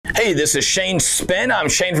Hey, this is Shane Spinn. I'm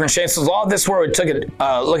Shane from Shane's Law. This is where we took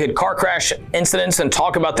a look at car crash incidents and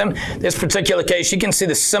talk about them. This particular case, you can see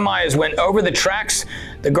the semi has went over the tracks.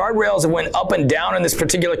 The guardrails have went up and down in this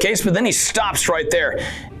particular case, but then he stops right there.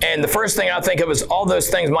 And the first thing I think of is all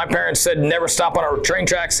those things my parents said never stop on our train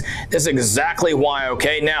tracks. This is exactly why,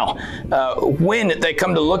 okay? Now, when they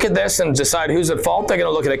come to look at this and decide who's at fault, they're going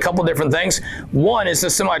to look at a couple different things. One, is the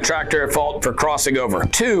semi-tractor at fault for crossing over?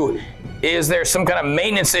 Two, is there some kind of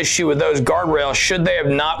maintenance issue with those guardrails? Should they have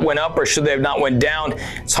not went up or should they have not went down?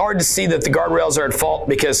 It's hard to see that the guardrails are at fault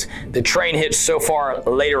because the train hit so far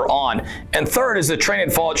later on. And third, is the train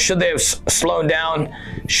at fault? Should they have slowed down?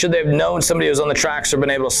 Should they have known somebody was on the tracks or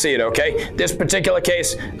been able to see it, okay? This particular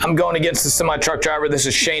case, I'm going against the semi-truck driver. This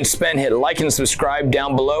is Shane Spinn. Hit like and subscribe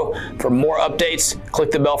down below for more updates.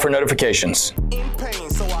 Click the bell for notifications. In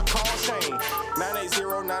pain, so I call Shane.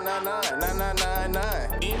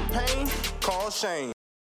 980-999-9999. In pain, call Shane.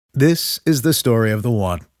 This is the story of the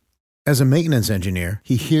one. As a maintenance engineer,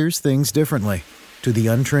 he hears things differently. To the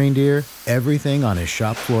untrained ear, everything on his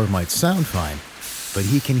shop floor might sound fine, but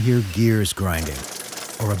he can hear gears grinding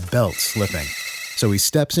or a belt slipping. So he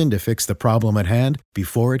steps in to fix the problem at hand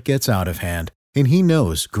before it gets out of hand. And he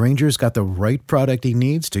knows Grainger's got the right product he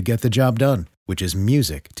needs to get the job done, which is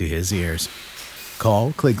music to his ears.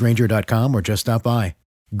 Call, click Grainger.com, or just stop by.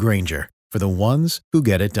 Grainger, for the ones who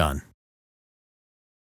get it done.